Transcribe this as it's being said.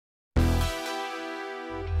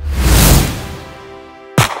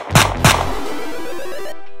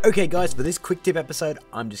Okay guys, for this quick tip episode,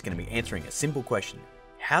 I'm just going to be answering a simple question.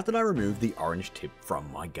 How did I remove the orange tip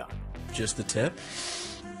from my gun? Just the tip?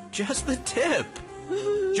 Just the tip!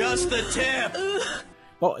 Just the tip!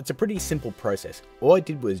 Well, it's a pretty simple process. All I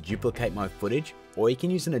did was duplicate my footage, or you can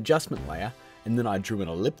use an adjustment layer, and then I drew an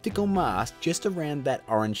elliptical mask just around that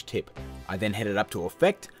orange tip. I then headed up to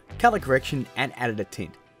Effect, Color Correction, and added a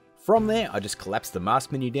tint. From there, I just collapsed the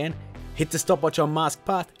mask menu down, hit the stopwatch on mask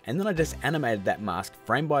path, and then I just animated that mask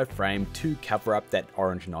frame by frame to cover up that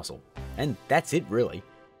orange nozzle. And that's it really.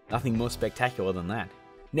 Nothing more spectacular than that.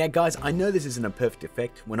 Now guys, I know this isn't a perfect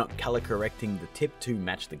effect, we're not color correcting the tip to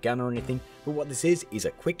match the gun or anything, but what this is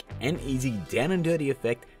a quick and easy down and dirty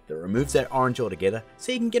effect that removes that orange altogether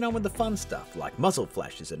so you can get on with the fun stuff like muzzle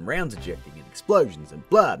flashes and rounds ejecting and explosions and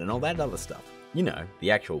blood and all that other stuff. You know,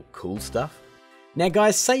 the actual cool stuff. Now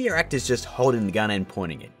guys, say your actor's just holding the gun and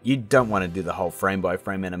pointing it. You don't want to do the whole frame by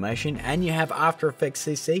frame animation and you have After Effects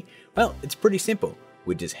CC. Well, it's pretty simple.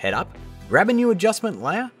 We just head up, grab a new adjustment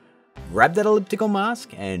layer, grab that elliptical mask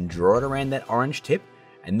and draw it around that orange tip,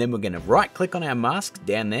 and then we're going to right click on our mask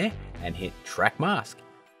down there and hit Track Mask.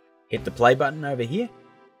 Hit the play button over here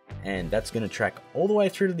and that's going to track all the way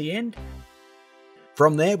through to the end.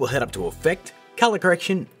 From there we'll head up to Effect, Color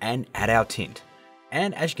Correction and add our tint.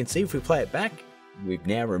 And as you can see, if we play it back, we've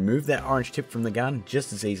now removed that orange tip from the gun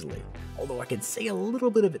just as easily, although I can see a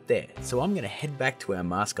little bit of it there. So I'm going to head back to our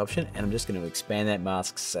mask option and I'm just going to expand that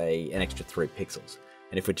mask, say an extra 3 pixels.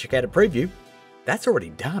 And if we check out a preview, that's already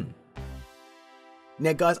done.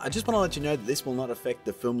 Now guys, I just want to let you know that this will not affect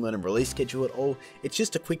the Film Learnin release schedule at all. It's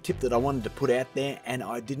just a quick tip that I wanted to put out there and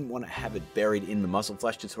I didn't want to have it buried in the muzzle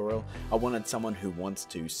flash tutorial. I wanted someone who wants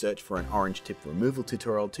to search for an orange tip removal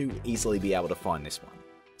tutorial to easily be able to find this one.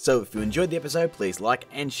 So if you enjoyed the episode, please like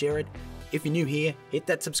and share it. If you're new here, hit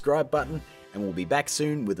that subscribe button and we'll be back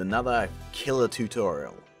soon with another killer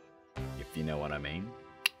tutorial. If you know what I mean.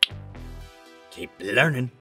 Keep learning.